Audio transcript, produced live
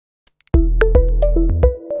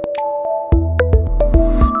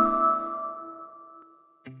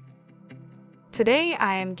Today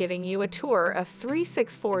I am giving you a tour of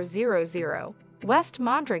 36400 West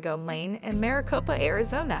Mondragone Lane in Maricopa,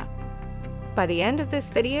 Arizona. By the end of this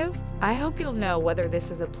video, I hope you'll know whether this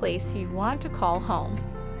is a place you want to call home.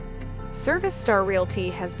 Service Star Realty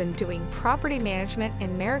has been doing property management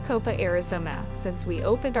in Maricopa, Arizona since we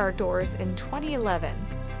opened our doors in 2011.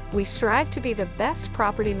 We strive to be the best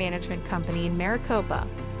property management company in Maricopa.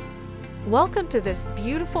 Welcome to this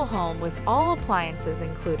beautiful home with all appliances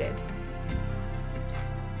included.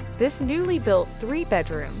 This newly built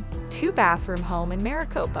 3-bedroom, 2-bathroom home in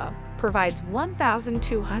Maricopa provides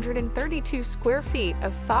 1,232 square feet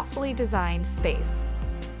of thoughtfully designed space.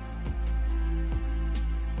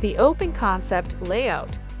 The open concept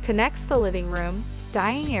layout connects the living room,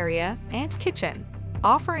 dining area, and kitchen,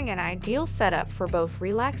 offering an ideal setup for both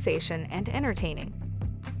relaxation and entertaining.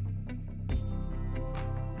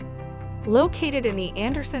 Located in the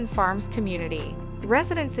Anderson Farms community,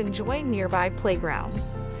 residents enjoy nearby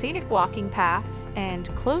playgrounds, scenic walking paths,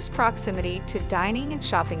 and close proximity to dining and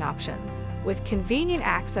shopping options, with convenient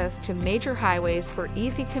access to major highways for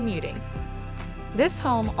easy commuting. This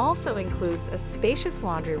home also includes a spacious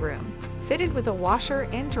laundry room, fitted with a washer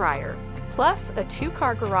and dryer, plus a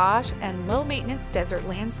 2-car garage and low-maintenance desert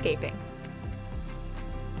landscaping.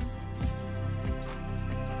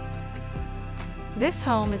 This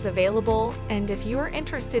home is available, and if you are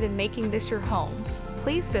interested in making this your home,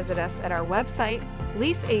 please visit us at our website,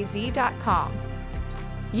 leaseaz.com.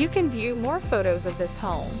 You can view more photos of this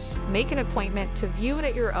home, make an appointment to view it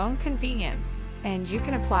at your own convenience, and you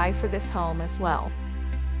can apply for this home as well.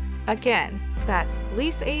 Again, that's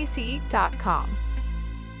leaseaz.com.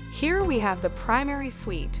 Here we have the primary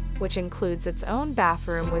suite, which includes its own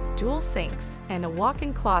bathroom with dual sinks and a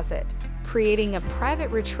walk-in closet, creating a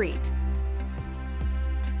private retreat.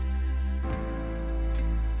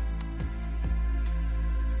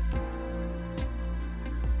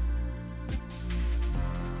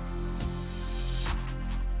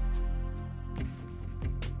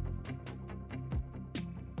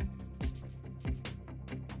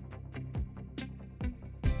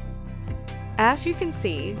 As you can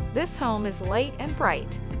see, this home is light and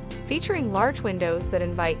bright, featuring large windows that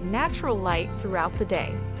invite natural light throughout the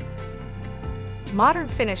day. Modern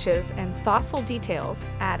finishes and thoughtful details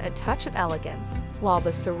add a touch of elegance, while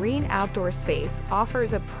the serene outdoor space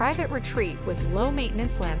offers a private retreat with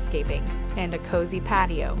low-maintenance landscaping and a cozy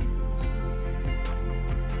patio.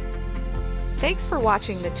 Thanks for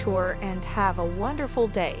watching the tour and have a wonderful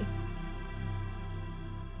day.